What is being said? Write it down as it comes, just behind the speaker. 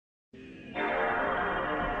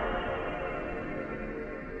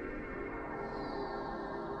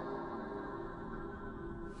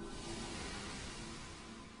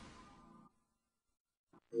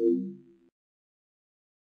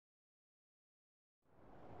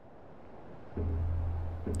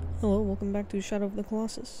Hello, welcome back to Shadow of the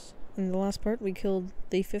Colossus. In the last part, we killed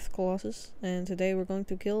the 5th Colossus, and today we're going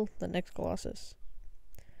to kill the next Colossus.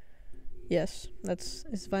 Yes, it's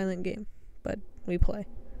a violent game, but we play.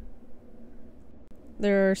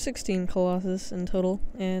 There are 16 Colossus in total,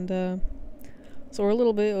 and so we're a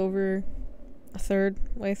little bit over a third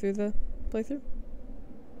way through the playthrough.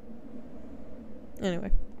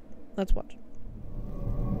 Anyway, let's watch.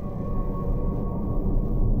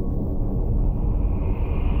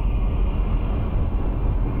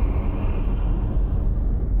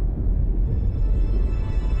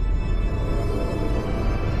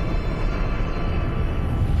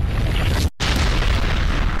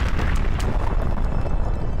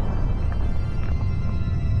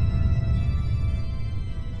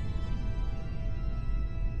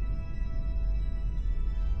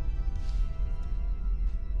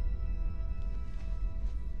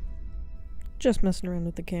 Just messing around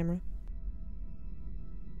with the camera.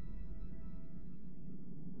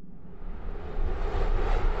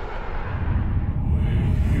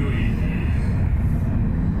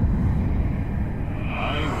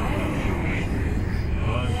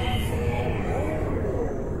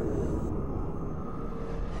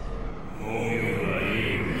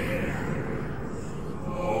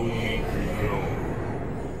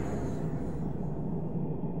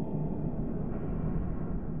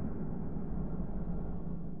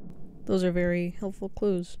 Those are very helpful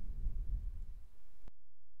clues.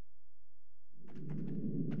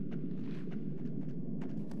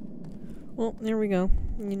 Well, here we go.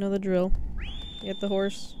 You know the drill. Get the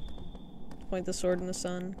horse, point the sword in the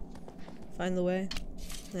sun, find the way,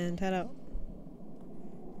 and head out.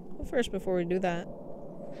 But first, before we do that,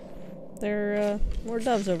 there are more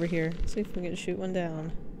doves over here. Let's see if we can shoot one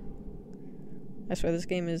down. I swear this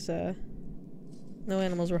game is, no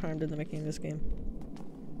animals were harmed in the making of this game.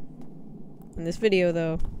 In this video,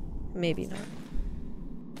 though, maybe not.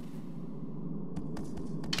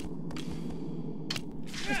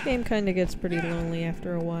 This game kinda gets pretty lonely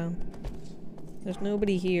after a while. There's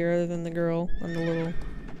nobody here other than the girl on the little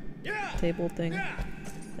table thing.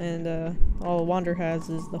 And, all Wander has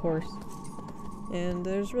is the horse. And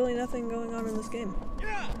there's really nothing going on in this game.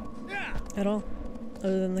 At all.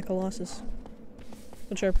 Other than the Colossus.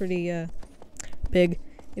 Which are pretty, big,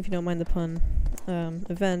 if you don't mind the pun.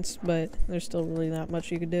 Events, but there's still really not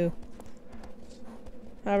much you could do.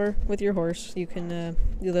 However, with your horse, you can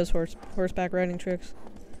do those horseback riding tricks.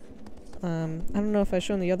 I don't know if I've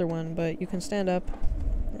shown the other one, but you can stand up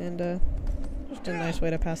and just a nice way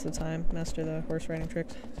to pass the time, master the horse riding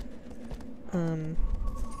tricks. And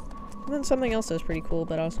then something else that's pretty cool,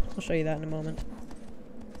 but I'll show you that in a moment.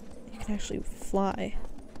 You can actually fly.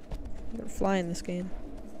 You can fly in this game.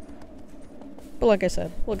 But like I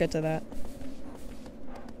said, we'll get to that.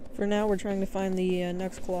 For now, we're trying to find the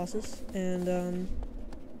next Colossus, and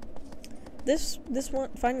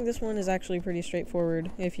finding this one is actually pretty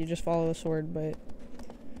straightforward if you just follow the sword. But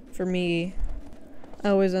for me, I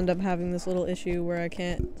always end up having this little issue where I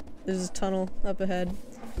can't. There's this tunnel up ahead,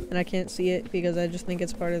 and I can't see it because I just think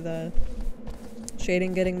it's part of the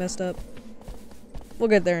shading getting messed up. We'll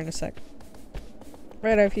get there in a sec.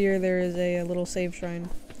 Right up here, there is a little save shrine,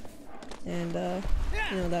 and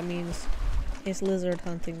you know what that means. It's lizard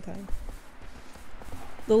hunting time.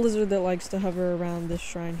 The lizard that likes to hover around this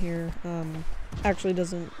shrine here, actually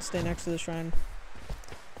doesn't stay next to the shrine.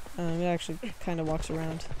 It actually kind of walks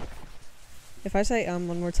around. If I say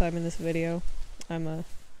one more time in this video, I'm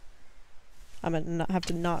gonna have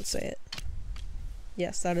to not say it.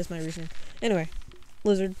 Yes, that is my reason. Anyway,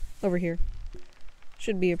 lizard, over here.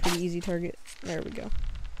 Should be a pretty easy target. There we go.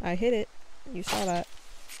 I hit it. You saw that.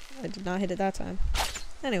 I did not hit it that time.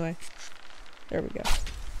 Anyway. There we go.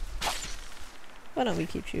 Why don't we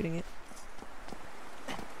keep shooting it?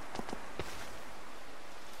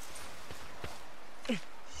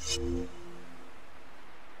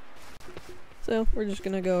 So, we're just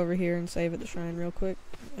gonna go over here and save at the shrine real quick,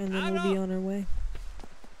 and then we'll be on our way.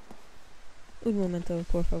 Un momento,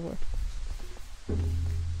 por favor.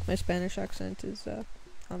 My Spanish accent is,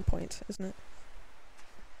 on point, isn't it?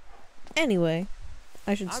 Anyway,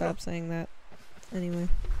 I should stop saying that.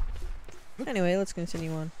 Anyway, let's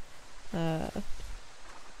continue on.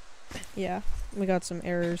 Yeah, we got some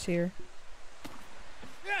errors here.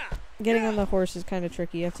 Getting on the horse is kind of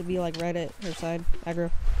tricky. You have to be like right at her side, aggro.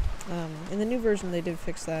 In the new version, they did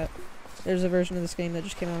fix that. There's a version of this game that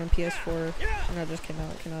just came out on PS4. Or not just came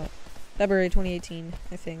out, it came out February 2018,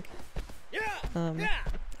 I think.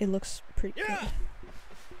 It looks pretty good.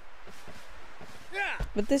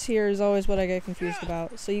 But this here is always what I get confused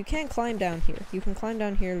about. So you can't climb down here. You can climb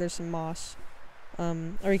down here, there's some moss.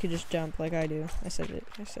 Or you could just jump like I do. I said,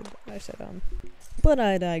 But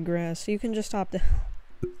I digress. You can just hop down.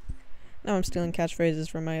 Now I'm stealing catchphrases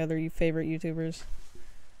from my other favorite YouTubers.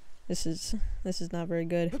 This is not very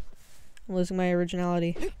good. I'm losing my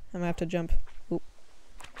originality. I'm gonna have to jump. Oop.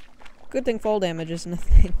 Good thing fall damage isn't a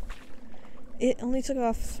thing. It only took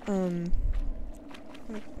off, I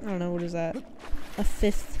don't know, what is that? A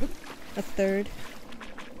fifth? A third?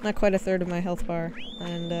 Not quite a third of my health bar.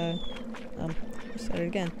 And, let's set it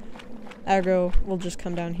again. Aggro will just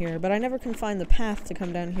come down here, but I never can find the path to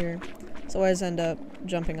come down here, so I always end up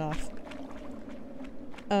jumping off.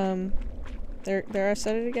 There I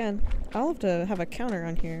said it again. I'll have to have a counter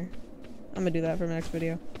on here. I'm gonna do that for my next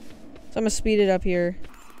video. So I'm gonna speed it up here,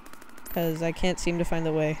 because I can't seem to find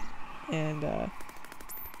the way. And,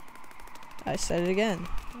 I said it again.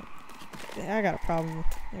 I got a problem.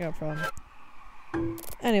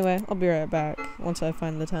 Anyway, I'll be right back once I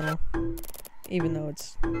find the tunnel. Even though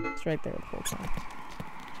it's right there the whole time.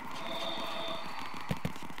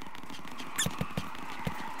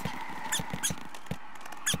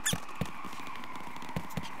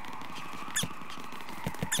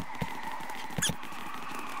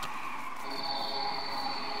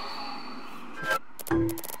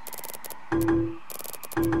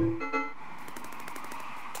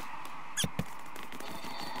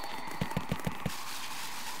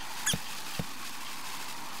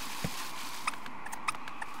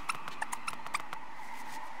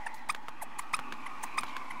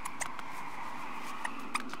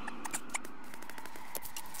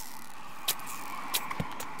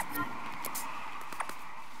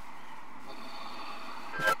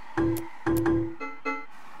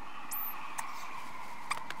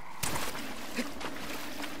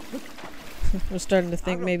 I was starting to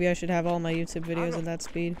think maybe I should have all my YouTube videos at that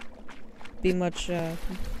speed. Be much, I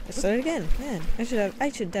said it again, man. I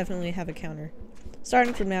should definitely have a counter.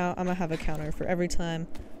 Starting from now, I'm gonna have a counter for every time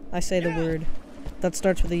I say the word that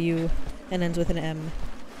starts with a U and ends with an M.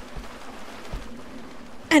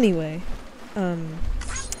 Anyway, oh,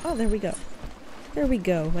 there we go. There we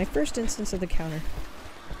go, my first instance of the counter.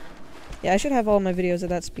 Yeah, I should have all my videos at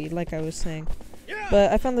that speed, like I was saying.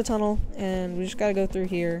 But I found the tunnel, and we just gotta go through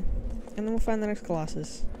here. And then we'll find the next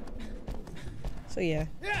Colossus. So yeah,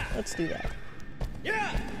 let's do that.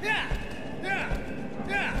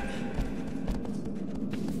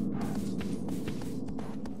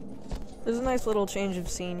 There's a nice little change of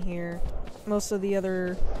scene here. Most of the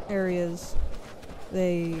other areas,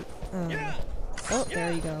 they, oh,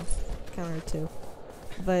 there you go. Counter 2.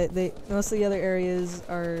 But most of the other areas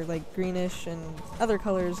are like greenish and other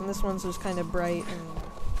colors, and this one's just kind of bright and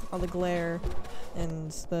all the glare.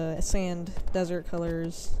 And the sand, desert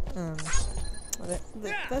colors,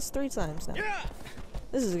 that's 3 times now.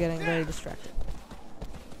 This is getting very distracting.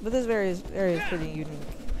 But this area is pretty unique.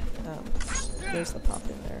 There's the pop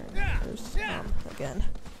in there. There's, again.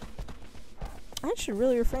 I should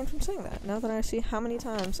really refrain from saying that, now that I see how many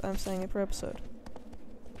times I'm saying it per episode.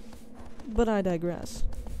 But I digress.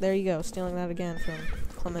 There you go, stealing that again from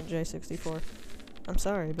ClementJ64. I'm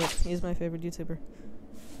sorry, but he's my favorite YouTuber.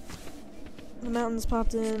 The mountains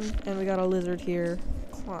popped in, and we got a lizard here.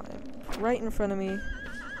 Climb. Right in front of me.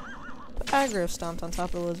 But Aggro stomped on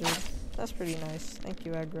top of the lizard. That's pretty nice. Thank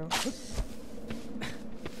you, Aggro.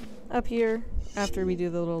 Up here, after we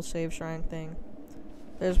do the little save shrine thing,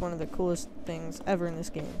 there's one of the coolest things ever in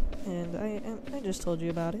this game. And I just told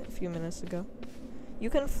you about it a few minutes ago.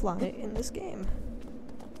 You can fly in this game.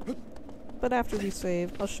 But after we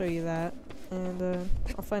save, I'll show you that. And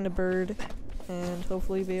I'll find a bird and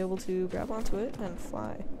hopefully be able to grab onto it and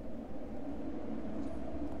fly.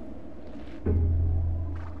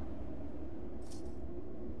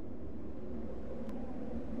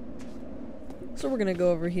 So we're gonna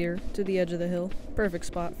go over here to the edge of the hill. Perfect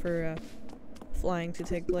spot for flying to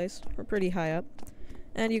take place. We're pretty high up.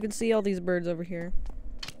 And you can see all these birds over here.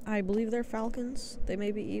 I believe they're falcons. They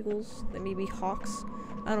may be eagles. They may be hawks.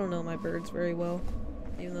 I don't know my birds very well,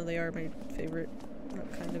 even though they are my favorite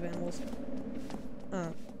kind of animals.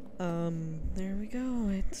 There we go.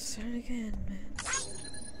 It's started again, man.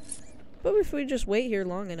 But if we just wait here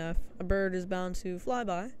long enough, a bird is bound to fly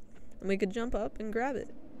by, and we could jump up and grab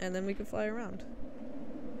it, and then we could fly around.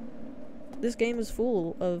 This game is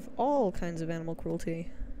full of all kinds of animal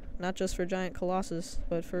cruelty. Not just for giant Colossus,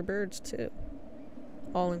 but for birds too.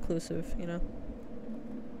 All inclusive, you know?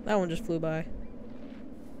 That one just flew by.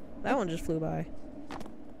 That one just flew by.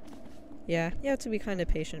 Yeah, you have to be kind of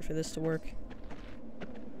patient for this to work.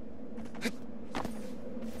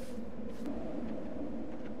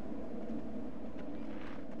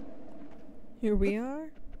 Here we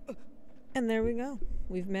are. And there we go.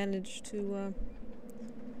 We've managed to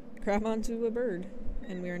grab onto a bird,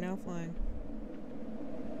 and we are now flying.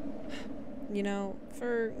 You know,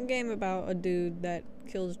 for a game about a dude that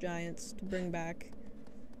kills giants to bring back,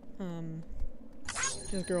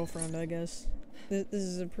 his girlfriend, I guess. This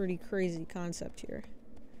is a pretty crazy concept here.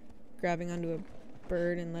 Grabbing onto a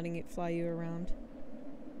bird and letting it fly you around.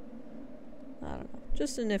 I don't know.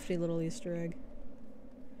 Just a nifty little Easter egg.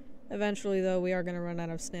 Eventually, though, we are going to run out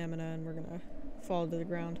of stamina and we're going to fall to the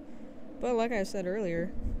ground. But like I said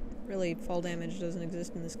earlier, really, fall damage doesn't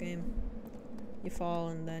exist in this game. You fall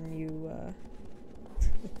and then you,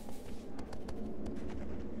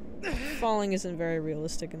 falling isn't very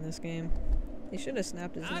realistic in this game. He should have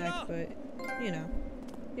snapped his neck, but, you know,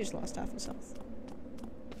 he just lost half his health.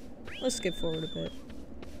 Let's skip forward a bit.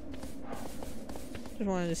 Just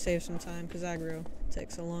wanted to save some time, because aggro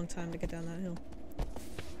takes a long time to get down that hill.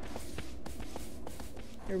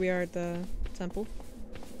 Here we are at the temple.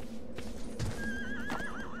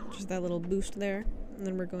 Just that little boost there, and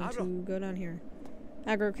then we're going to go down here.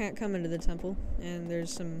 Aggro can't come into the temple, and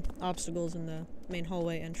there's some obstacles in the main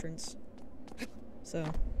hallway entrance.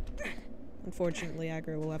 So, unfortunately,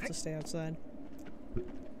 aggro will have to stay outside.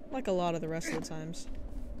 Like a lot of the rest of the times.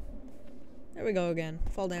 There we go again.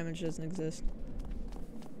 Fall damage doesn't exist.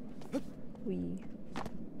 Whee.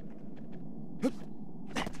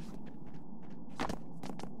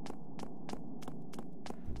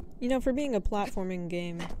 You know, for being a platforming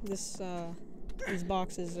game, these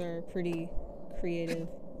boxes are pretty creative.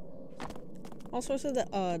 Also, I said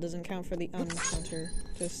that doesn't count for the counter,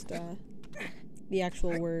 just the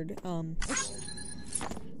actual word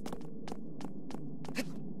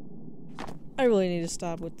I really need to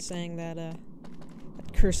stop with saying that that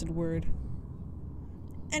cursed word.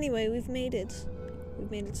 Anyway, we've made it.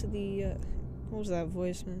 We've made it to the what was that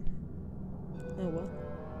voice, man? Oh well.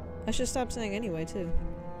 I should stop saying anyway too.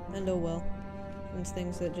 And oh well. And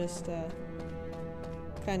things that just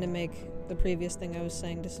kind of make the previous thing I was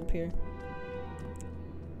saying disappear.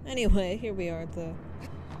 Anyway, here we are at the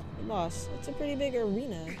boss. It's a pretty big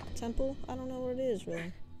arena. Temple? I don't know what it is,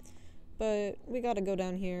 really. But we gotta go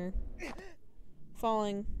down here.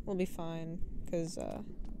 Falling will be fine, because,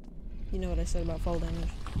 you know what I said about fall damage.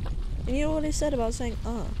 And you know what I said about saying,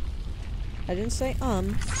 I didn't say,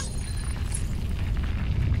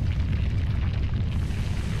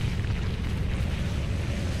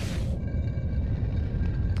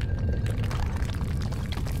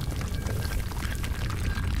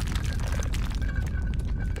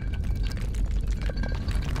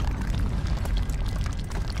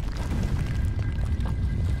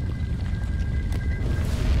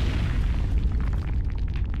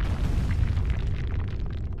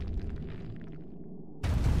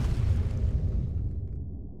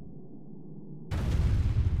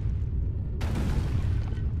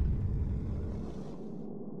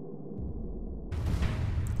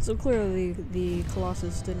 So clearly the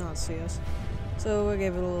Colossus did not see us. So I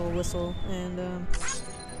gave it a little whistle, and then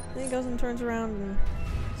he goes and turns around and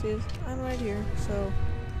sees I'm right here. So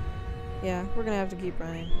yeah, we're gonna have to keep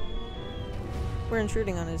running. We're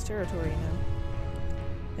intruding on his territory now.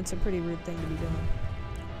 It's a pretty rude thing to be doing.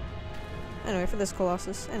 Anyway, for this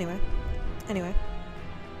Colossus, anyway,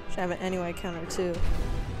 should have an anyway counter too.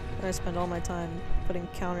 And I spend all my time putting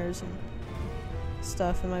counters and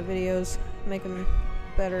stuff in my videos, make them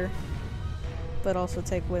better, but also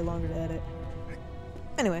take way longer to edit.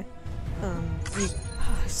 Anyway,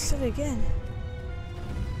 I said it again.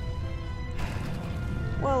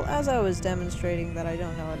 Well, as I was demonstrating that I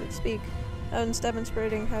don't know how to speak, I was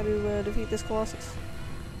demonstrating how to defeat this Colossus.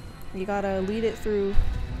 You gotta lead it through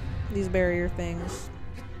these barrier things,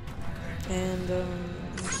 and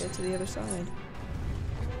get to the other side.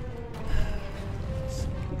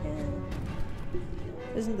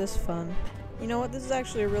 Isn't this fun? You know what? This is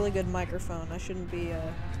actually a really good microphone. I shouldn't be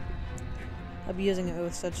abusing it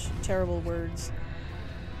with such terrible words.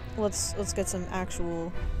 Let's get some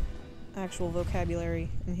actual vocabulary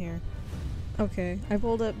in here. Okay, I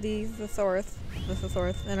pulled up the Thethorth,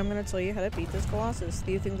 and I'm gonna tell you how to beat this Colossus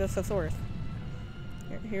using the Thethorth.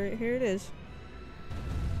 Here it is.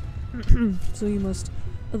 So you must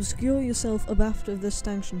obscure yourself abaft of this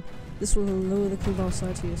stanchion. This will lower the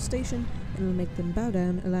Colossi to your station, and will make them bow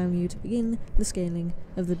down, allowing you to begin the scaling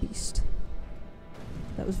of the beast.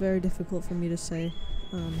 That was very difficult for me to say,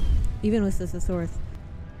 even with the Thethorth.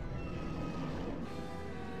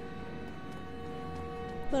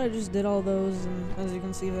 But I just did all those, and as you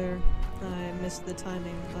can see there, I missed the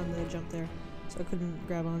timing on the jump there, so I couldn't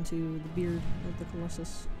grab onto the beard of the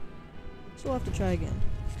Colossus. So we'll have to try again.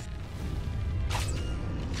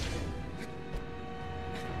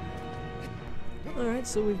 Alright,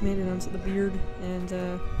 so we've made it onto the beard, and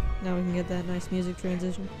Now we can get that nice music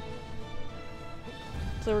transition.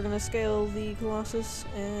 So we're gonna scale the Colossus,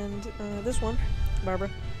 and this one, Barbara,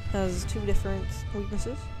 has 2 different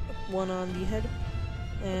weaknesses. One on the head,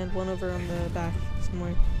 and one over on the back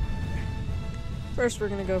somewhere. First we're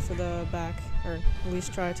gonna go for the back, or at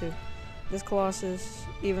least try to. This Colossus,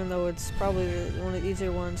 even though it's probably one of the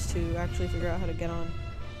easier ones to actually figure out how to get on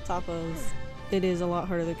top of, it is a lot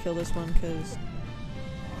harder to kill this one because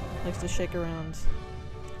it likes to shake around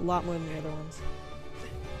a lot more than the other ones.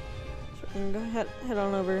 So we're gonna go head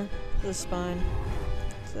on over to the spine.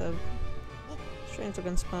 It's a strange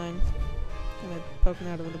looking spine, kind of poking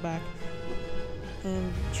out of the back.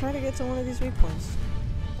 And try to get to one of these weak points.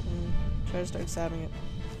 And try to start stabbing it.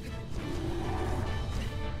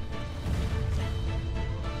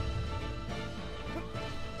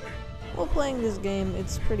 While playing this game,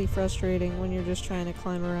 it's pretty frustrating when you're just trying to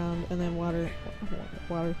climb around and then water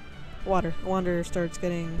starts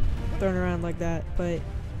getting thrown around like that, but,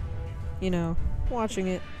 you know, watching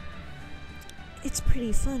it, it's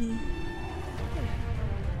pretty funny.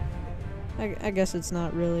 I guess it's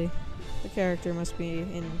not really. The character must be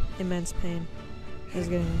in immense pain. He's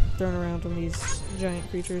getting thrown around on these giant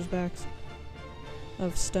creatures' backs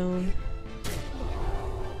of stone.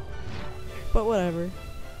 But whatever.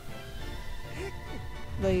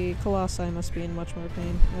 The Colossi must be in much more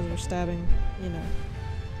pain as they're stabbing, you know,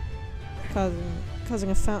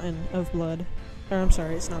 causing a fountain of blood. Or I'm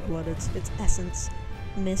sorry, it's not blood, it's essence,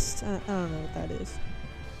 mist, I don't know what that is.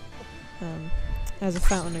 As a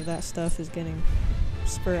fountain of that stuff is getting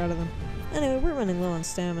spurt out of them. Anyway, we're running low on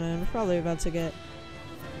stamina and we're probably about to get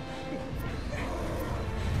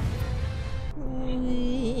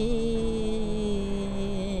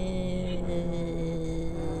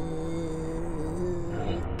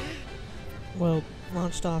well,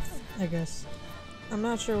 launched off, I guess. I'm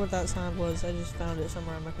not sure what that sound was, I just found it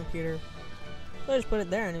somewhere on my computer. So I just put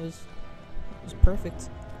it there and it was perfect.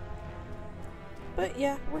 But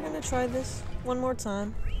yeah, we're gonna try this one more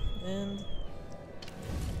time, and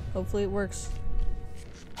hopefully it works.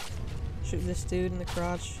 Shoot this dude in the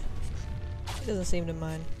crotch. He doesn't seem to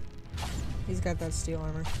mind. He's got that steel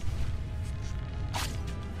armor.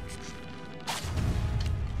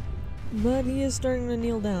 But he is starting to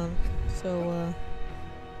kneel down, so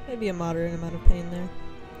maybe a moderate amount of pain there.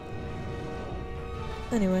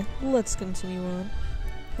 Anyway, let's continue on.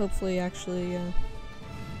 Hopefully actually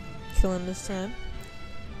kill him this time.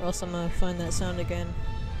 Or else I'm gonna find that sound again,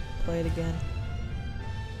 play it again.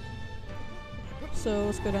 So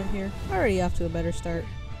let's go down here. Already off to a better start.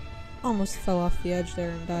 Almost fell off the edge there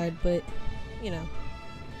and died, but you know,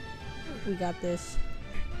 we got this.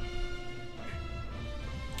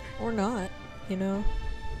 Or not, you know.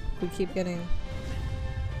 We keep getting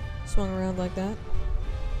swung around like that.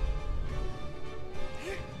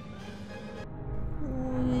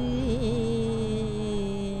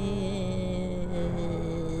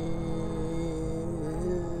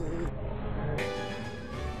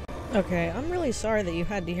 Okay, I'm really sorry that you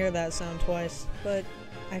had to hear that sound twice, but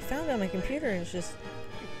I found it on my computer and it's just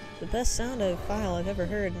the best sound of file I've ever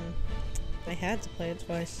heard, and I had to play it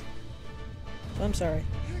twice. So I'm sorry.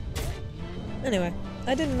 Anyway,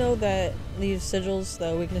 I didn't know that these sigils,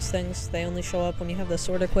 the weakness things, they only show up when you have the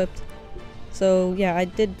sword equipped. So yeah, I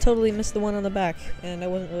did totally miss the one on the back, and I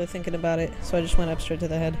wasn't really thinking about it, so I just went up straight to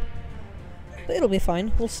the head. But it'll be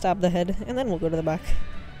fine, we'll stab the head, and then we'll go to the back.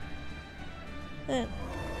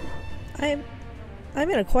 I'm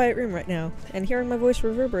in a quiet room right now, and hearing my voice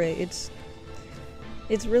reverberate,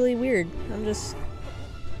 it's really weird. I'm just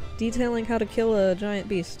detailing how to kill a giant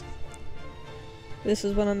beast. This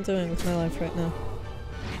is what I'm doing with my life right now.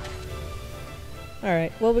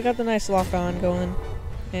 Alright, well we got the nice lock-on going,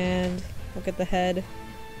 and we'll get the head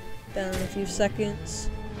down in a few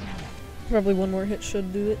seconds. Probably one more hit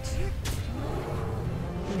should do it.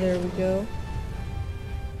 There we go.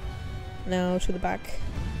 Now to the back.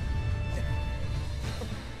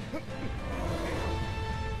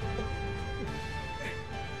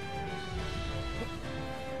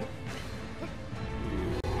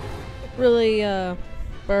 Really,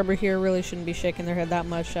 Barbra here really shouldn't be shaking their head that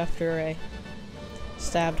much after I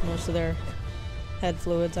stabbed most of their head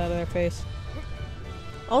fluids out of their face.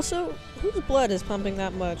 Also, whose blood is pumping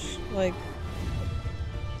that much? Like,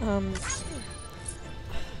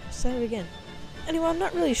 say it again. Anyway, I'm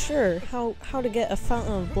not really sure how to get a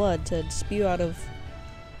fountain of blood to spew out of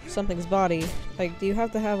something's body. Like, do you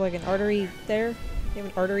have to have, like, an artery there? Do you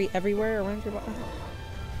have an artery everywhere around your body?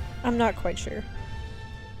 I'm not quite sure.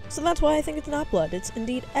 So that's why I think it's not blood. It's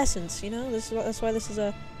indeed essence, you know? That's why this is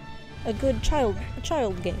a good child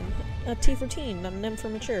game. A T for teen, not an M for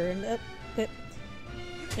mature. And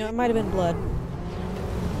You know, it might have been blood.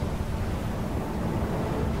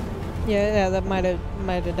 Yeah, that might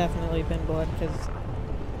have definitely been blood,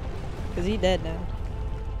 because he dead now.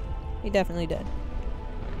 He definitely dead.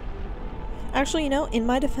 Actually, you know, in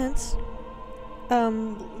my defense,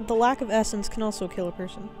 the lack of essence can also kill a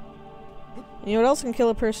person. You know what else can kill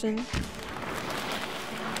a person?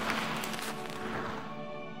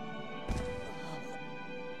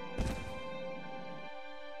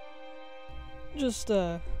 Just,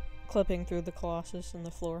 clipping through the Colossus and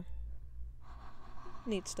the floor.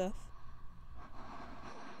 Neat stuff.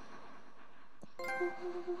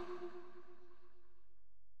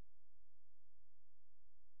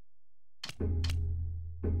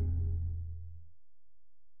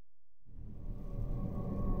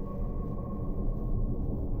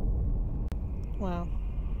 Wow.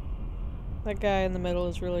 That guy in the middle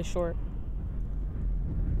is really short.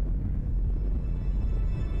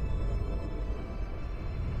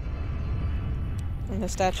 And the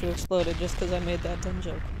statue exploded just because I made that dumb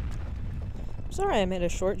joke. I'm sorry I made a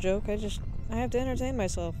short joke, I have to entertain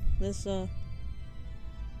myself. This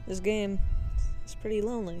game is pretty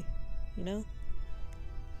lonely, you know?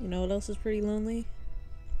 You know what else is pretty lonely?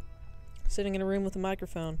 Sitting in a room with a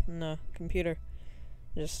microphone and a computer.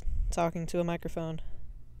 Just talking to a microphone.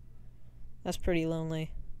 That's pretty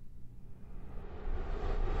lonely.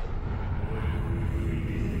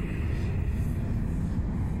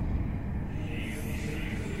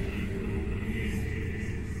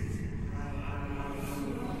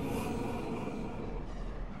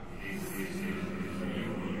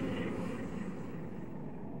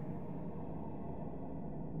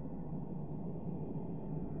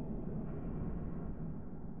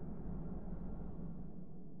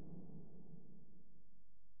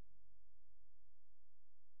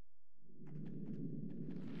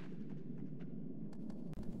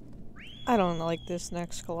 I don't like this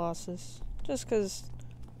next Colossus. Just 'cause,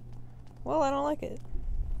 well, I don't like it.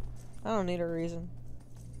 I don't need a reason.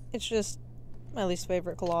 It's just my least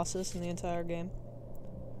favorite Colossus in the entire game.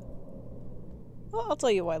 Well, I'll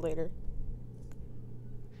tell you why later.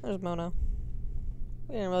 There's Mona.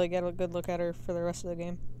 We didn't really get a good look at her for the rest of the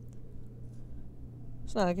game.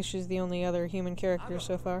 It's not like she's the only other human character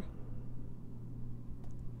so far.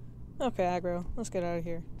 Okay, aggro. Let's get out of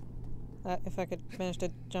here. If I could manage to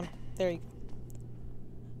jump. There you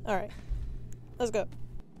go. Alright. Let's go.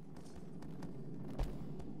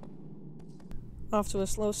 Off to a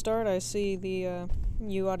slow start. I see the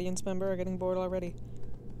you audience member are getting bored already.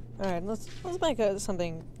 Alright, let's make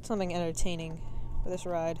something entertaining for this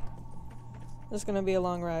ride. This is gonna be a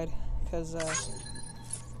long ride, because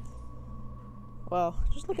well,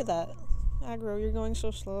 just look at that. Aggro, you're going so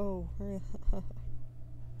slow.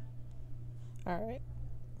 Alright.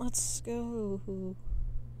 Let's go.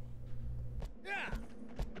 Yeah!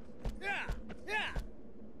 Yeah! Yeah!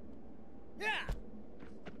 Yeah!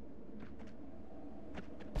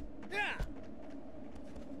 Yeah!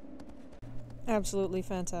 Absolutely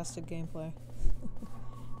fantastic gameplay.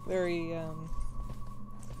 Very,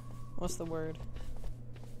 what's the word?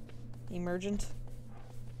 Emergent?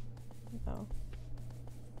 No.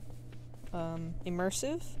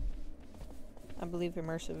 Immersive? I believe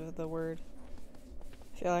immersive is the word.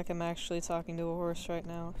 I feel like I'm actually talking to a horse right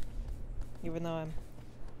now, even though I'm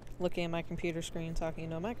looking at my computer screen talking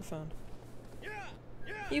into a microphone.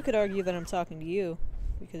 You could argue that I'm talking to you,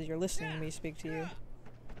 because you're listening to me speak to you.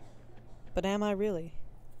 But am I really?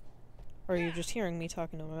 Or are you just hearing me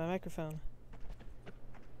talking to my microphone?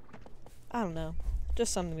 I don't know.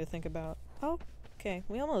 Just something to think about. Oh, okay,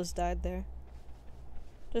 we almost died there.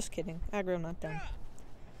 Just kidding. Aggro not dumb.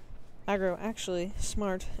 Aggro actually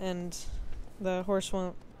smart, and the horse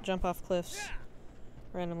won't jump off cliffs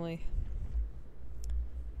randomly.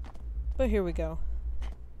 But here we go.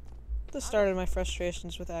 The start of my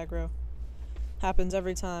frustrations with aggro. Happens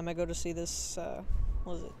every time I go to see this,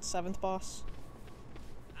 what was it, 7th boss?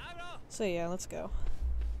 So yeah, let's go.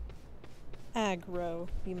 Aggro,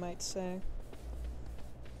 you might say.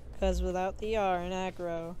 'Cause without the R in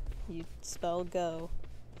aggro, you spell go.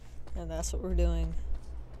 And that's what we're doing.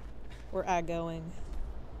 We're aggoing.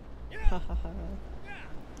 Ha ha ha.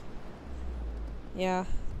 Yeah,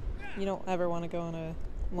 you don't ever want to go on a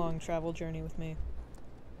long travel journey with me.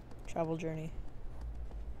 Travel journey.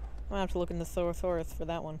 I'm gonna have to look into Thorth for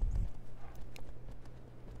that one.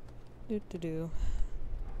 Doo-doo-doo.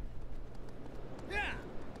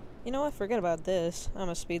 You know what? Forget about this. I'm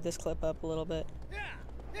gonna speed this clip up a little bit.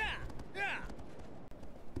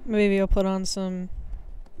 Maybe I'll put on some...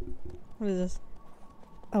 what is this?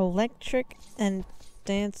 Electric and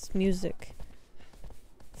dance music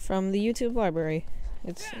from the YouTube library.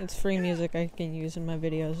 It's free music I can use in my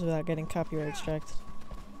videos without getting copyright striked.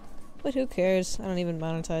 But who cares? I don't even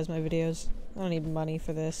monetize my videos. I don't need money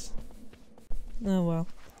for this. Oh well.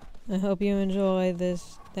 I hope you enjoy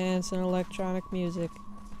this dance and electronic music.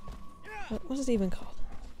 What is it even called?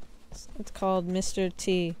 It's called Mr.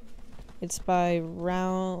 T. It's by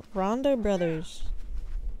Ronda Brothers.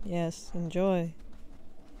 Yes, enjoy.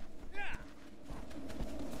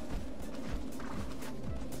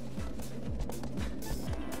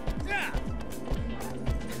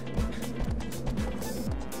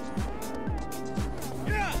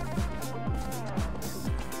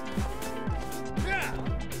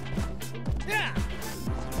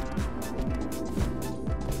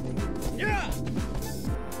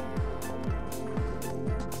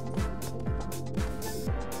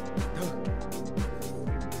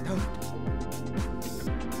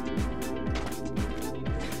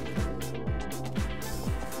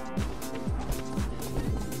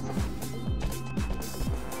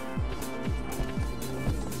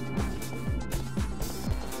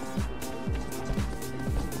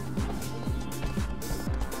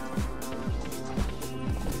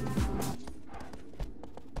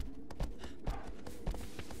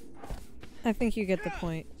 I think you get the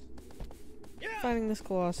point. Finding this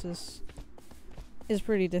Colossus is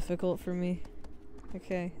pretty difficult for me.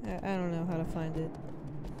 Okay, I don't know how to find it.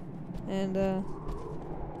 And,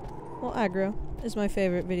 well, Aggro is my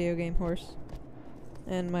favorite video game horse.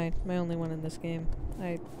 And my only one in this game.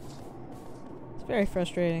 It's very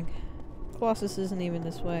frustrating. Colossus isn't even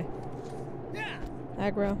this way.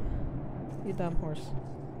 Aggro, you dumb horse.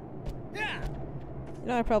 You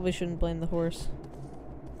know, I probably shouldn't blame the horse.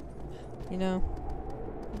 You know,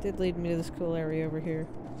 it did lead me to this cool area over here.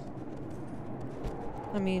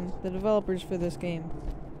 I mean, the developers for this game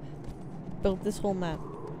built this whole map,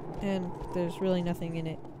 and there's really nothing in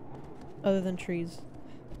it other than trees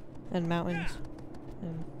and mountains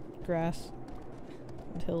and grass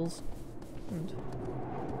and hills and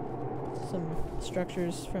some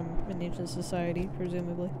structures from an ancient society,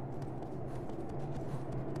 presumably.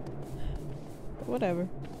 But whatever.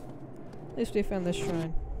 At least we found this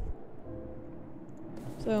shrine.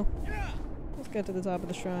 So, let's get to the top of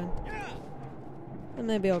the shrine. And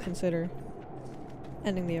maybe I'll consider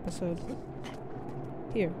ending the episode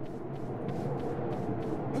here.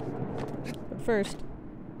 But first,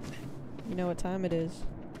 you know what time it is.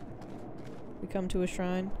 We come to a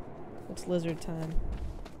shrine. It's lizard time.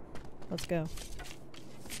 Let's go.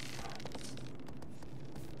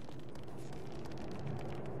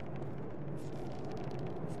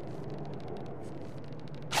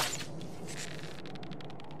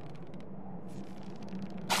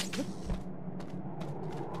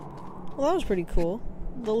 Well, that was pretty cool.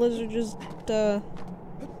 The lizard just,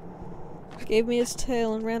 gave me its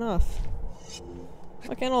tail and ran off.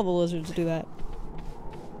 Why can't all the lizards do that?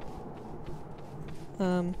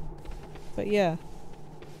 But yeah.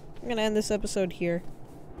 I'm gonna end this episode here.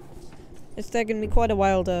 It's taken me quite a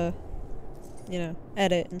while to, you know,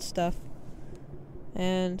 edit and stuff.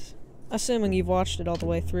 And, assuming you've watched it all the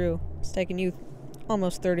way through, it's taken you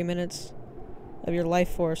almost 30 minutes of your life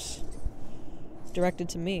force directed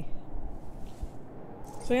to me.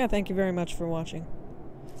 So yeah, thank you very much for watching.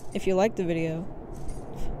 If you liked the video,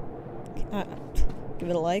 give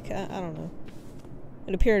it a like. I don't know.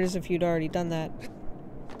 It appeared as if you'd already done that,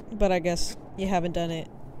 but I guess you haven't done it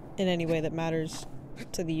in any way that matters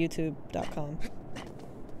to the YouTube.com.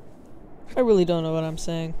 I really don't know what I'm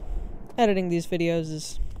saying. Editing these videos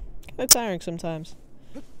is kind of tiring sometimes,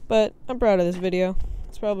 but I'm proud of this video.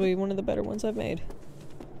 It's probably one of the better ones I've made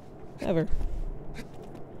ever.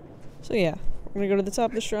 So yeah. We're gonna go to the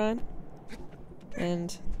top of the shrine,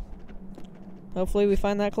 and hopefully we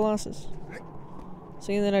find that Colossus.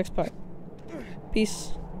 See you in the next part.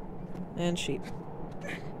 Peace, and sheep.